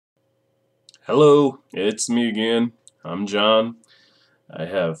Hello, it's me again. I'm John. I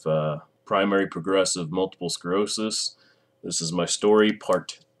have primary progressive multiple sclerosis. This is my story,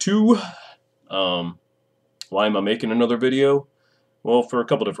 part 2. Um, why am I making another video? Well, for a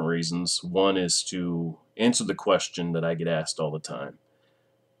couple different reasons. One is to answer the question that I get asked all the time.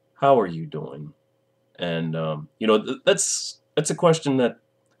 How are you doing? And that's a question that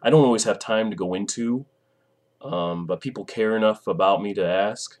I don't always have time to go into. But people care enough about me to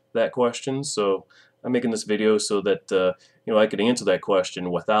ask that question, so I'm making this video so that I could answer that question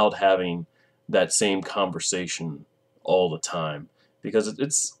without having that same conversation all the time, because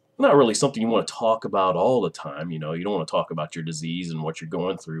it's not really something you want to talk about all the time. You don't want to talk about your disease and what you're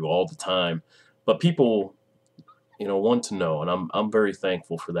going through all the time, but people want to know, and I'm very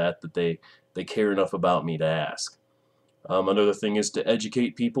thankful for that they care enough about me to ask. Another thing is to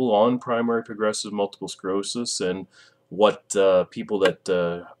educate people on primary progressive multiple sclerosis and what people that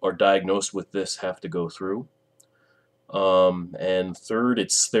are diagnosed with this have to go through. And third,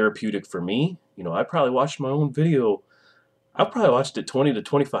 it's therapeutic for me. I probably watched my own video. I probably watched it 20 to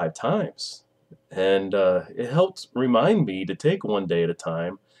 25 times. And it helped remind me to take one day at a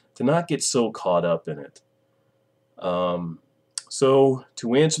time, to not get so caught up in it. Um, so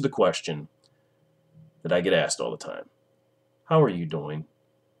to answer the question that I get asked all the time, how are you doing?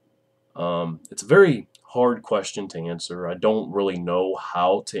 It's a very hard question to answer. I don't really know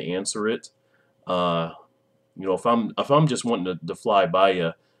how to answer it. Uh, if I'm just wanting to fly by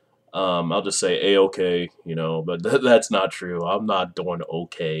you, I'll just say a-okay. But that's not true. I'm not doing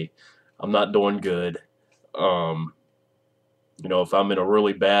okay. I'm not doing good. Um, if I'm in a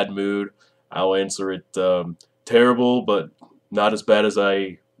really bad mood, I'll answer it terrible, but not as bad as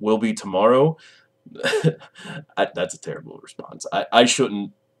I will be tomorrow. That's a terrible response. I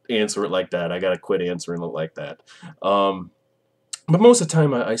shouldn't answer it like that. I gotta quit answering it like that. Um, but most of the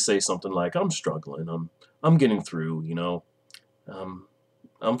time, I say something like, "I'm struggling. I'm getting through. Um,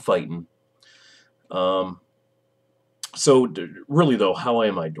 I'm fighting." Um, so really though, how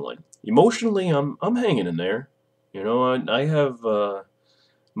am I doing? Emotionally, I'm hanging in there. I have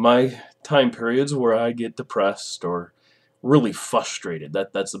my time periods where I get depressed or really frustrated.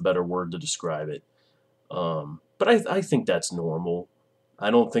 That's a better word to describe it. But I think that's normal. I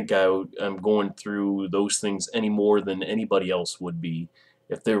don't think I'm going through those things any more than anybody else would be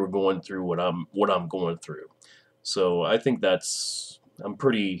if they were going through what I'm going through. So I think I'm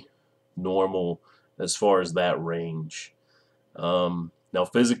pretty normal as far as that range. Now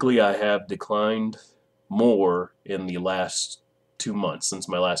physically, I have declined more in the last 2 months since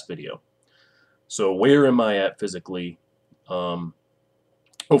my last video. So where am I at physically? Um,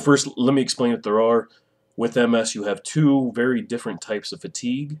 well, first, let me explain that with MS, you have two very different types of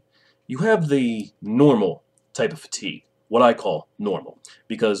fatigue. You have the normal type of fatigue, what I call normal,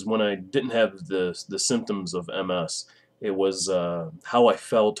 because when I didn't have the symptoms of MS, it was how I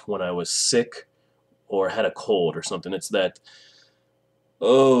felt when I was sick or had a cold or something. It's that,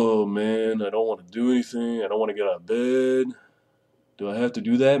 oh man, I don't want to do anything. I don't want to get out of bed. Do I have to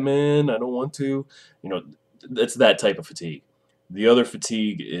do that, man? I don't want to. You know, it's that type of fatigue. The other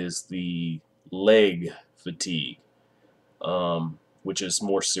fatigue is the leg fatigue, which is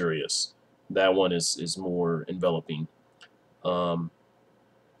more serious. That one is more enveloping. Um,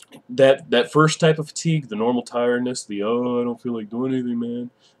 that first type of fatigue, the normal tiredness, the I don't feel like doing anything,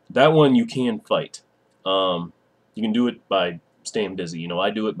 man. That one you can fight. You can do it by staying busy. I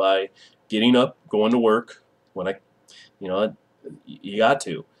do it by getting up, going to work when you know, you got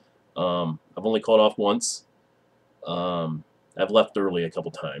to. I've only called off once. I've left early a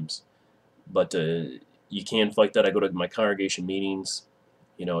couple times, but you can fight that. I go to my congregation meetings.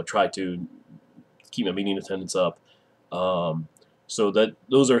 Try to keep my meeting attendance up. So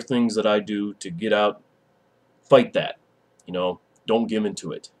those are things that I do to get out, fight that. Don't give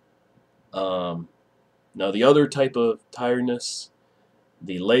into it. Um, Now the other type of tiredness,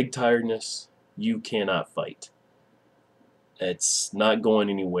 the leg tiredness, you cannot fight. It's not going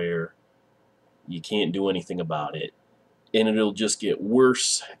anywhere. You can't do anything about it. And it'll just get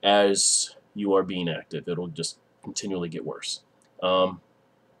worse as you are being active. It'll just continually get worse.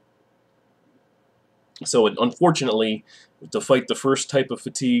 So unfortunately, to fight the first type of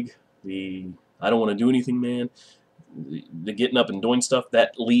fatigue, the I don't want to do anything, man, the getting up and doing stuff,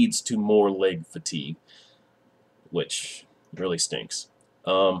 that leads to more leg fatigue, which really stinks.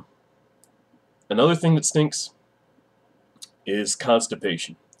 Um, Another thing that stinks is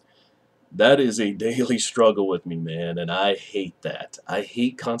constipation. That is a daily struggle with me, man, and I hate that. I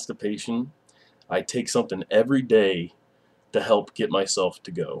hate constipation. I take something every day to help get myself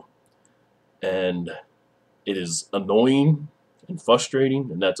to go. And it is annoying and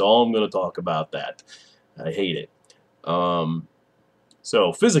frustrating, and that's all I'm going to talk about that. I hate it.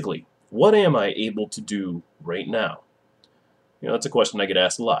 So physically, what am I able to do right now? That's a question I get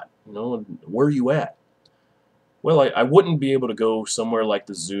asked a lot. Where are you at? Well, I wouldn't be able to go somewhere like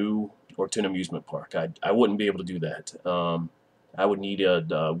the zoo or to an amusement park. I wouldn't be able to do that. I would need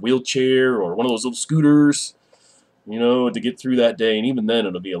a wheelchair or one of those little scooters, to get through that day, and even then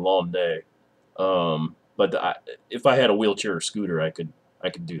it'll be a long day. But if I had a wheelchair or scooter, I could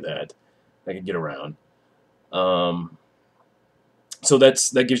do that. I could get around. So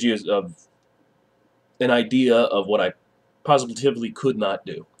that gives you an idea of what I positively could not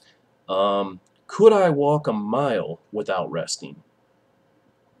do. Could I walk a mile without resting?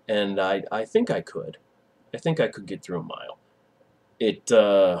 And I think I could. I think I could get through a mile. It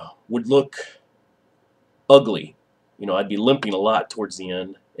would look ugly. I'd be limping a lot towards the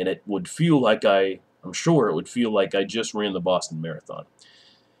end, and it would feel like I'm sure it would feel like I just ran the Boston Marathon.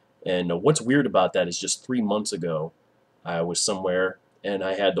 And what's weird about that is just 3 months ago, I was somewhere and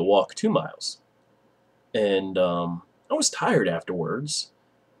I had to walk 2 miles. And I was tired afterwards.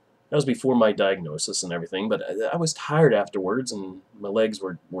 That was before my diagnosis and everything, but I was tired afterwards and my legs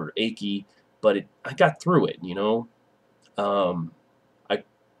were achy, but I got through it, I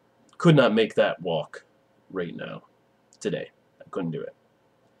could not make that walk right now, today. I couldn't do it.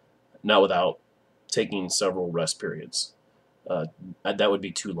 Not without taking several rest periods. That would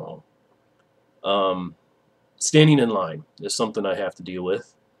be too long. Standing in line is something I have to deal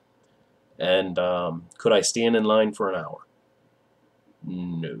with. And could I stand in line for an hour?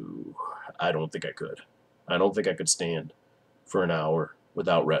 No, I don't think I could. I don't think I could stand for an hour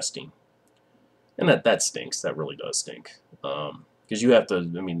without resting. And that stinks. That really does stink. Because you have to,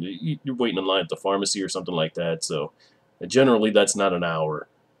 you're waiting in line at the pharmacy or something like that, so generally that's not an hour.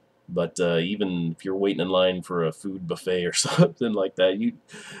 But even if you're waiting in line for a food buffet or something like that,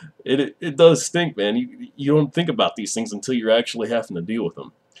 it does stink, man. You don't think about these things until you're actually having to deal with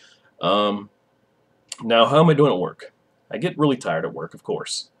them. Now, how am I doing at work? I get really tired at work, of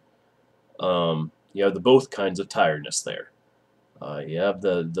course. You have both kinds of tiredness there. You have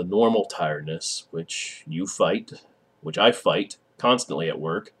the normal tiredness, which I fight constantly at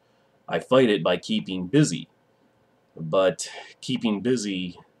work. I fight it by keeping busy. But keeping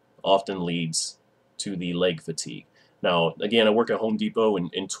busy often leads to the leg fatigue. Now, again, I work at Home Depot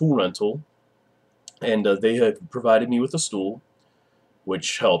in tool rental, and they have provided me with a stool,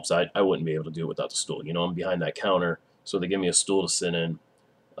 which helps. I wouldn't be able to do it without the stool. I'm behind that counter, so they give me a stool to sit in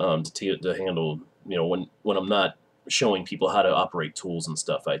to handle, when I'm not showing people how to operate tools and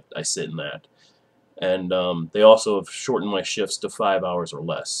stuff, I sit in that. And they also have shortened my shifts to 5 hours or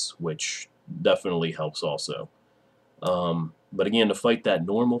less, which definitely helps also. But again, to fight that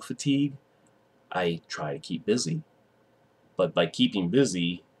normal fatigue, I try to keep busy. But by keeping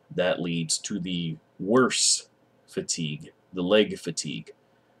busy, that leads to the worse fatigue, the leg fatigue.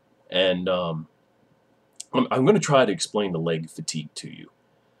 And I'm going to try to explain the leg fatigue to you.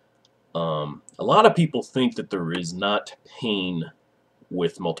 A lot of people think that there is not pain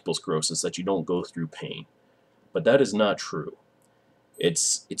with multiple sclerosis, that you don't go through pain. But that is not true.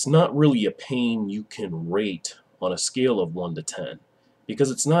 It's not really a pain you can rate on a scale of 1 to 10, because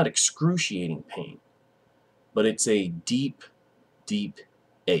it's not excruciating pain, but it's a deep, deep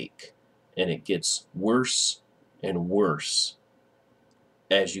ache, and it gets worse and worse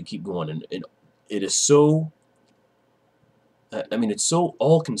as you keep going, and it is so, it's so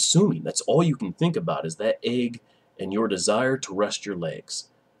all-consuming. That's all you can think about is that ache and your desire to rest your legs.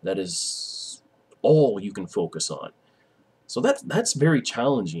 That is all you can focus on. So that's very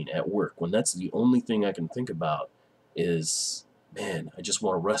challenging at work, when that's the only thing I can think about is, man, I just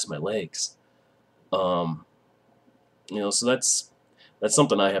want to rest my legs. So that's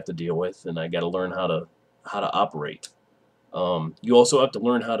something I have to deal with, and I got to learn how to operate. You also have to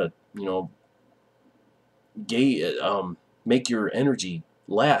learn how to, make your energy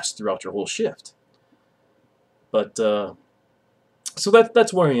last throughout your whole shift. But so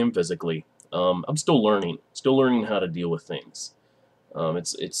that's where I am physically. I'm still learning how to deal with things.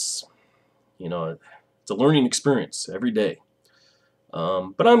 It's a learning experience every day.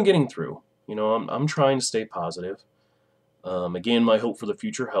 But I'm getting through. I'm trying to stay positive. Again, my hope for the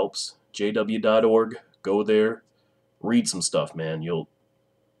future helps. jw.org. Go there, read some stuff, man. You'll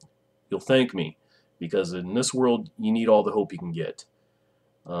thank me, because in this world you need all the hope you can get.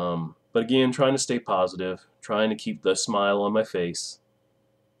 But again, trying to stay positive, trying to keep the smile on my face.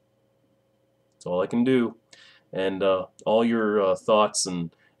 That's all I can do. And all your thoughts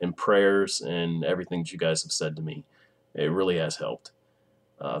and prayers and everything that you guys have said to me, it really has helped.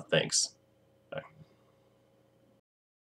 Thanks.